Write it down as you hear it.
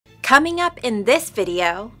Coming up in this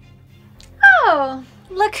video. Oh,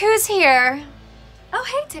 look who's here. Oh,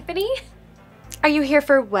 hey, Tiffany. Are you here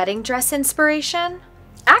for wedding dress inspiration?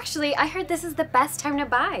 Actually, I heard this is the best time to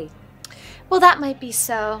buy. Well, that might be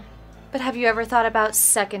so. But have you ever thought about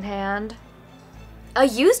secondhand? A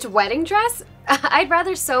used wedding dress? I'd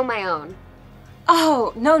rather sew my own.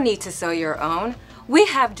 Oh, no need to sew your own. We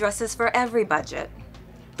have dresses for every budget.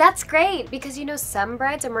 That's great, because you know some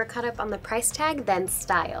brides are more caught up on the price tag than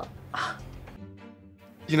style.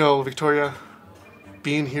 You know, Victoria,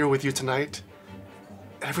 being here with you tonight,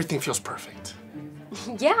 everything feels perfect.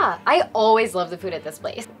 Yeah, I always love the food at this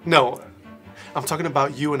place. No, I'm talking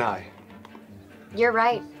about you and I. You're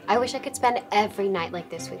right. I wish I could spend every night like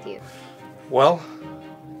this with you. Well,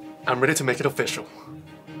 I'm ready to make it official.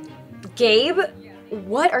 Gabe,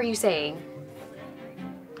 what are you saying?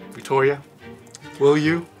 Victoria, will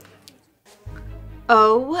you?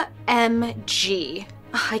 OMG.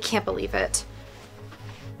 I can't believe it.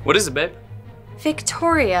 What is it, babe?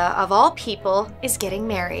 Victoria, of all people, is getting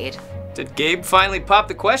married. Did Gabe finally pop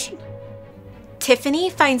the question? Tiffany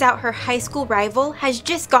finds out her high school rival has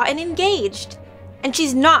just gotten engaged. And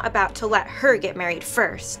she's not about to let her get married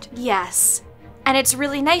first. Yes. And it's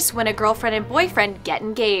really nice when a girlfriend and boyfriend get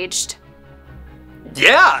engaged.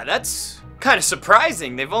 Yeah, that's kind of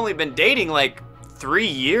surprising. They've only been dating like 3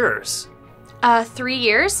 years. 3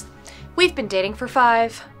 years? We've been dating for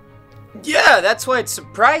 5. Yeah, that's why it's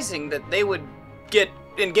surprising that they would get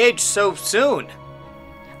engaged so soon.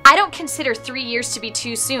 I don't consider 3 years to be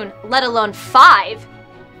too soon, let alone 5.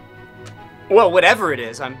 Well, whatever it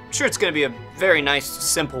is, I'm sure it's going to be a very nice,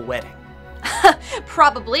 simple wedding.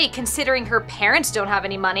 Probably, considering her parents don't have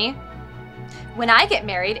any money. When I get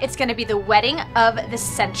married, it's going to be the wedding of the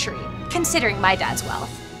century, considering my dad's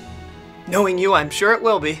wealth. Knowing you, I'm sure it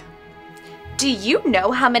will be. Do you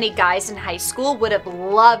know how many guys in high school would have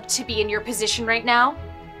loved to be in your position right now?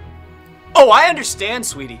 Oh, I understand,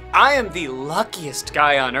 sweetie. I am the luckiest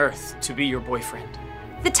guy on earth to be your boyfriend.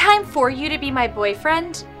 The time for you to be my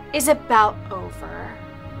boyfriend is about over.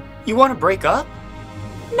 You want to break up?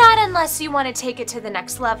 Not unless you want to take it to the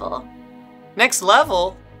next level. Next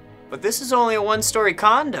level? But this is only a 1-story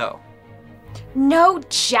condo. No,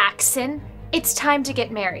 Jackson. It's time to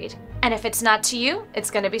get married. And if it's not to you,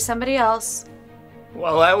 it's going to be somebody else.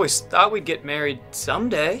 Well, I always thought we'd get married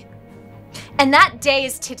someday. And that day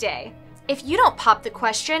is today. If you don't pop the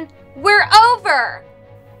question, we're over!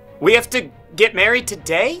 We have to get married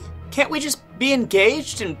today? Can't we just be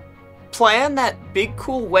engaged and plan that big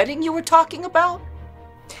cool wedding you were talking about?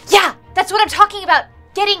 Yeah, that's what I'm talking about.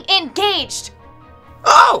 Getting engaged.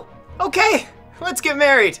 Oh, okay. Let's get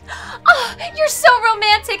married. Oh, you're so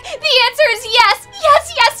romantic. The answer is yes,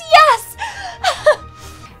 yes, yes, yes.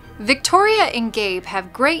 Victoria and Gabe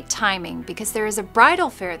have great timing because there is a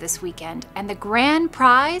bridal fair this weekend and the grand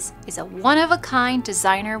prize is a one-of-a-kind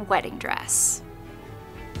designer wedding dress.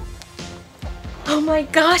 Oh my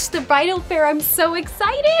gosh, the bridal fair, I'm so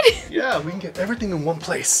excited! Yeah, we can get everything in one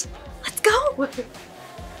place. Let's go!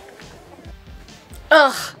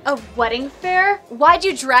 Ugh, a wedding fair? Why'd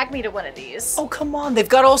you drag me to one of these? Oh, come on. They've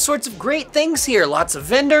got all sorts of great things here. Lots of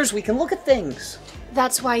vendors. We can look at things.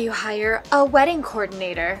 That's why you hire a wedding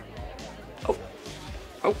coordinator.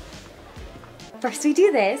 Oh. First we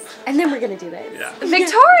do this, and then we're gonna do this. Yeah.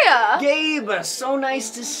 Victoria! Gabe, so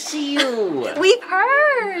nice to see you. We've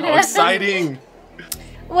heard! How exciting!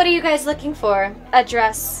 What are you guys looking for? A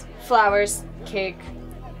dress, flowers, cake?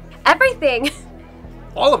 Everything.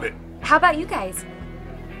 All of it. How about you guys?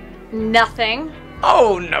 Nothing.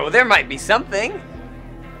 Oh, no, there might be something.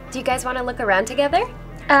 Do you guys want to look around together?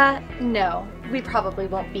 No. We probably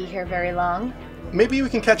won't be here very long. Maybe we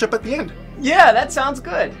can catch up at the end. Yeah, that sounds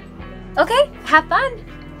good. Okay, have fun.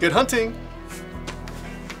 Good hunting.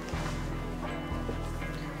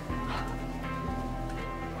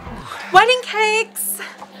 Wedding cakes!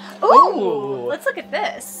 Ooh, let's look at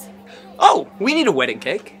this. Oh, we need a wedding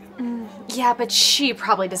cake. Yeah, but she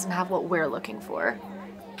probably doesn't have what we're looking for.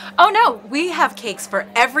 Oh no, we have cakes for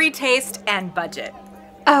every taste and budget.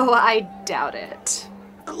 Oh, I doubt it.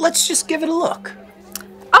 Let's just give it a look.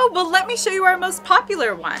 Oh, well let me show you our most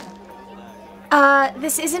popular one.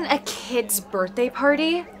 This isn't a kid's birthday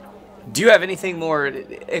party. Do you have anything more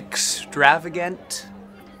extravagant?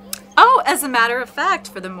 Oh, as a matter of fact,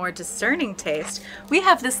 for the more discerning taste, we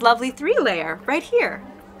have this lovely 3-layer right here.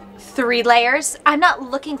 3 layers? I'm not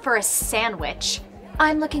looking for a sandwich.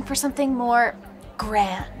 I'm looking for something more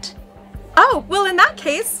grand. Oh, well in that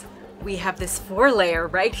case, we have this 4-layer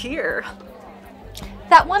right here.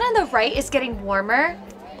 That one on the right is getting warmer,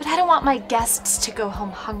 but I don't want my guests to go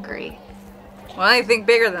home hungry. Well, anything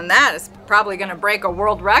bigger than that is probably gonna break a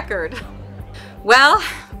world record. Well,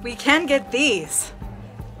 we can get these,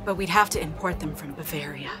 but we'd have to import them from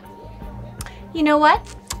Bavaria. You know what?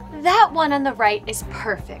 That one on the right is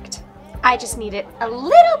perfect. I just need it a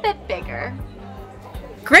little bit bigger.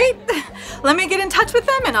 Great! Let me get in touch with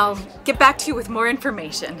them and I'll get back to you with more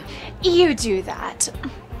information. You do that.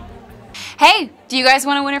 Hey, do you guys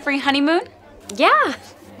want to win a free honeymoon? Yeah.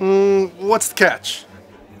 What's the catch?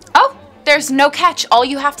 Oh, there's no catch. All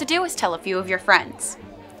you have to do is tell a few of your friends.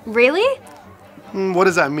 Really? What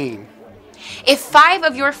does that mean? If 5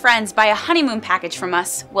 of your friends buy a honeymoon package from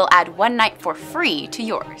us, we'll add 1 night for free to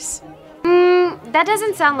yours. That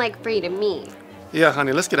doesn't sound like free to me. Yeah,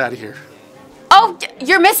 honey, let's get out of here. Oh,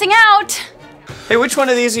 you're missing out! Hey, which one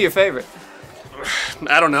of these are your favorite?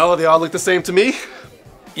 I don't know, they all look the same to me.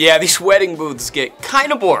 Yeah, these wedding booths get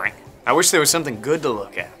kind of boring. I wish there was something good to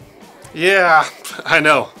look at. Yeah, I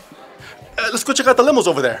know. Let's go check out the limos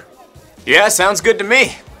over there. Yeah, sounds good to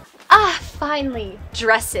me. Ah, finally,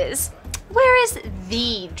 dresses. Where is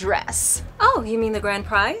the dress? Oh, you mean the grand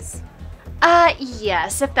prize?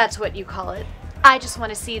 Yes, if that's what you call it. I just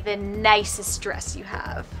want to see the nicest dress you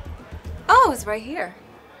have. Oh, it's right here.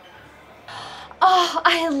 Oh,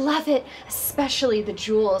 I love it, especially the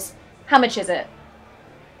jewels. How much is it?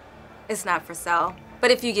 It's not for sale,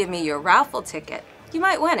 but if you give me your raffle ticket, you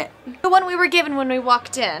might win it. The one we were given when we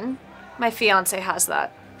walked in. My fiance has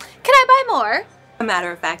that. Can I buy more? As a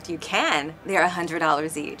matter of fact, you can. They're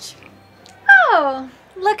 $100 each. Oh,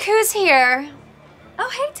 look who's here. Oh,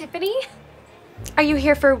 hey, Tiffany. Are you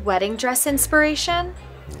here for wedding dress inspiration?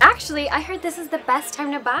 Actually, I heard this is the best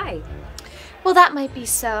time to buy. Well, that might be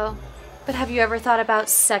so. But have you ever thought about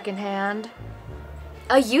secondhand?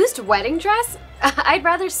 A used wedding dress? I'd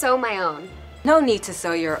rather sew my own. No need to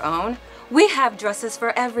sew your own. We have dresses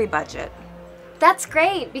for every budget. That's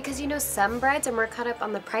great, because you know some brides are more caught up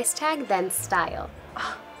on the price tag than style.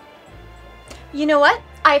 You know what?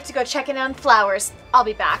 I have to go check in on flowers. I'll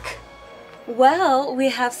be back. Well, we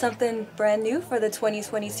have something brand new for the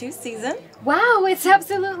 2022 season. Wow, it's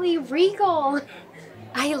absolutely regal.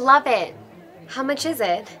 I love it. How much is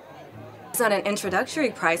it? It's on an introductory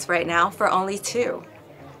price right now for only $2.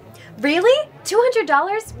 Really?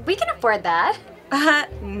 $200? We can afford that.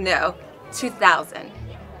 No, $2,000.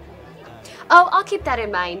 Oh, I'll keep that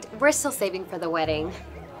in mind. We're still saving for the wedding.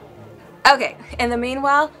 Okay, in the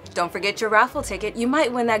meanwhile, don't forget your raffle ticket. You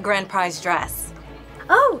might win that grand prize dress.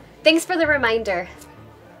 Oh, thanks for the reminder.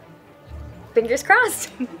 Fingers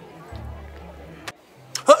crossed.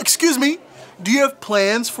 Excuse me, do you have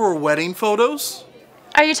plans for wedding photos?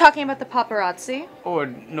 Are you talking about the paparazzi? Or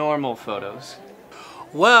normal photos.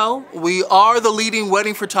 Well, we are the leading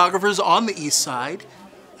wedding photographers on the East Side,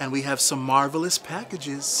 and we have some marvelous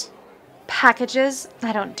packages. Packages?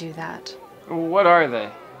 I don't do that. What are they?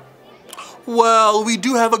 Well, we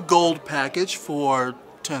do have a gold package for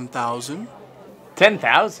 $10,000.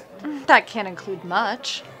 10,000? That can't include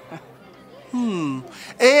much. And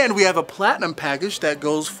we have a platinum package that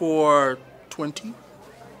goes for $20,000.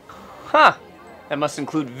 Huh. That must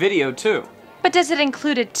include video too. But does it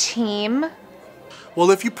include a team?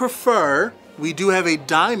 Well, if you prefer, we do have a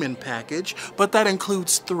diamond package, but that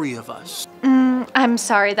includes 3 of us. I'm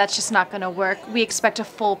sorry, that's just not gonna work. We expect a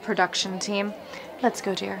full production team. Let's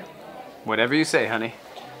go, dear. Whatever you say, honey.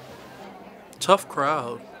 Tough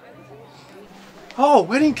crowd. Oh,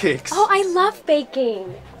 wedding cakes. Oh, I love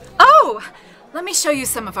baking. Oh, let me show you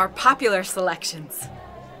some of our popular selections.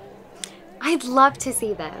 I'd love to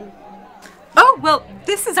see them. Oh, well,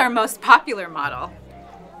 this is our most popular model.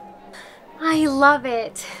 I love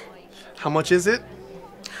it. How much is it?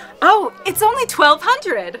 Oh, it's only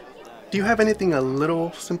 $1,200. Do you have anything a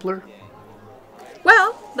little simpler?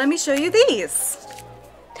 Well, let me show you these.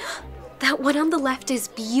 That one on the left is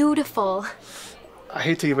beautiful. I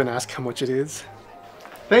hate to even ask how much it is.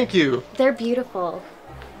 Thank you. They're beautiful.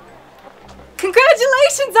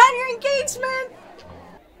 Congratulations on your engagement!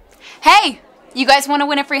 Hey, you guys want to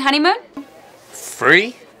win a free honeymoon?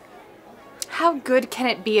 Free? How good can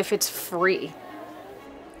it be if it's free?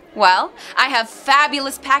 Well, I have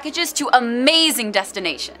fabulous packages to amazing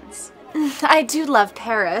destinations. I do love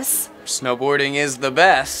Paris, Snowboarding is the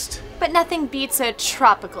best. but nothing beats a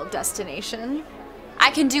tropical destination. I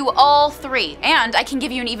can do all 3, and I can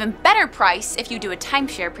give you an even better price if you do a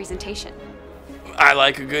timeshare presentation. I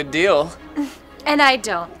like a good deal. And I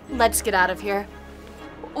don't. Let's get out of here.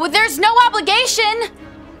 Well, there's no obligation!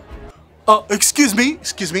 Excuse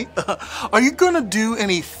me. Are you gonna do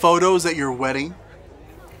any photos at your wedding?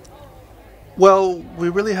 Well, we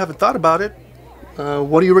really haven't thought about it.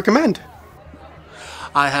 What do you recommend?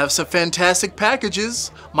 I have some fantastic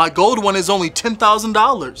packages. My gold one is only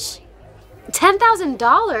 $10,000.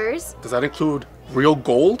 $10,000? Does that include real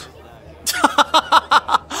gold?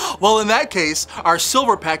 Well, in that case, our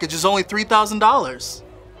silver package is only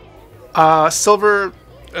 $3,000. Silver,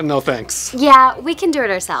 no thanks. Yeah, we can do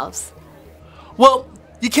it ourselves. Well,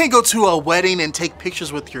 you can't go to a wedding and take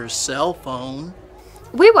pictures with your cell phone.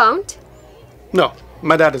 We won't. No,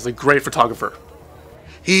 my dad is a great photographer.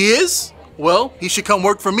 He is? Well, he should come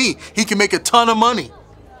work for me. He can make a ton of money.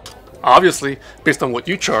 Obviously, based on what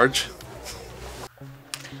you charge.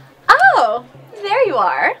 Oh, there you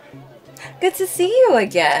are. Good to see you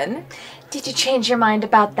again. Did you change your mind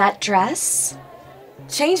about that dress?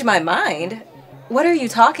 Change my mind? What are you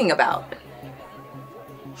talking about?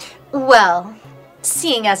 Well,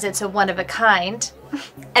 seeing as it's a one-of-a-kind,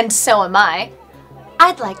 and so am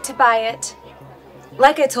I'd like to buy it.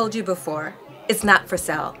 Like I told you before, it's not for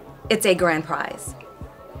sale. It's a grand prize.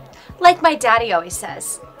 Like my daddy always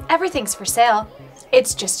says, everything's for sale.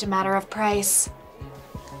 It's just a matter of price.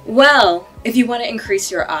 Well, if you want to increase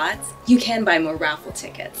your odds, you can buy more raffle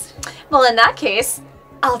tickets. Well, in that case,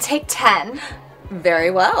 I'll take 10. Very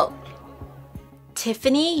well.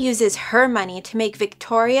 Tiffany uses her money to make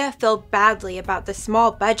Victoria feel badly about the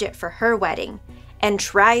small budget for her wedding and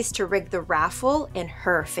tries to rig the raffle in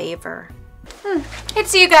her favor.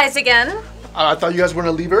 It's you guys again. I thought you guys were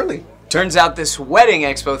gonna leave early. Turns out this wedding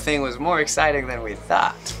expo thing was more exciting than we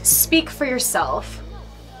thought. Speak for yourself.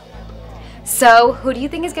 So, who do you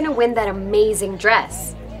think is gonna win that amazing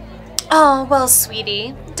dress? Oh, well,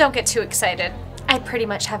 sweetie, don't get too excited. I pretty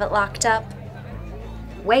much have it locked up.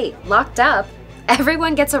 Wait, locked up?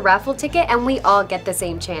 Everyone gets a raffle ticket and we all get the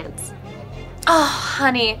same chance. Oh,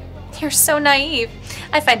 honey, you're so naive.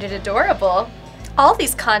 I find it adorable. All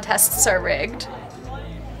these contests are rigged.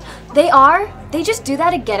 They are? They just do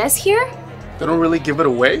that to get us here? They don't really give it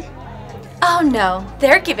away? Oh no,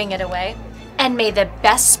 they're giving it away. And may the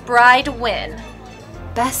best bride win.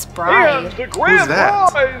 Best bride? And the grand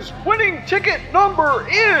that? prize winning ticket number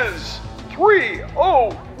is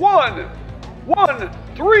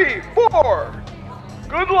 301134.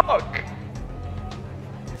 Good luck.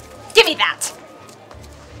 Give me that.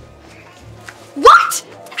 What?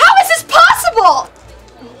 How is this possible?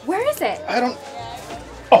 Where is it? I don't...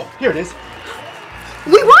 Oh, here it is.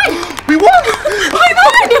 We won! We won!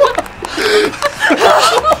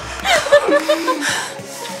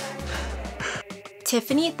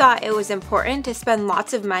 Tiffany thought it was important to spend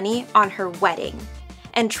lots of money on her wedding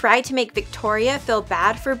and tried to make Victoria feel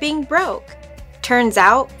bad for being broke. Turns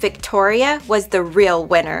out, Victoria was the real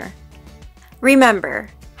winner. Remember,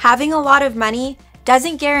 having a lot of money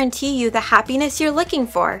doesn't guarantee you the happiness you're looking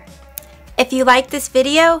for. If you liked this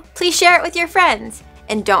video, please share it with your friends.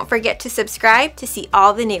 And don't forget to subscribe to see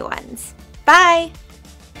all the new ones. Bye!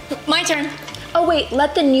 My turn. Oh wait,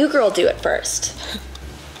 let the new girl do it first.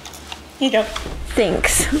 Here you go.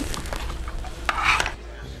 Thanks.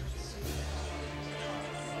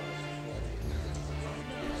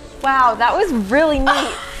 Wow, that was really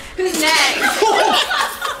neat. Who's next?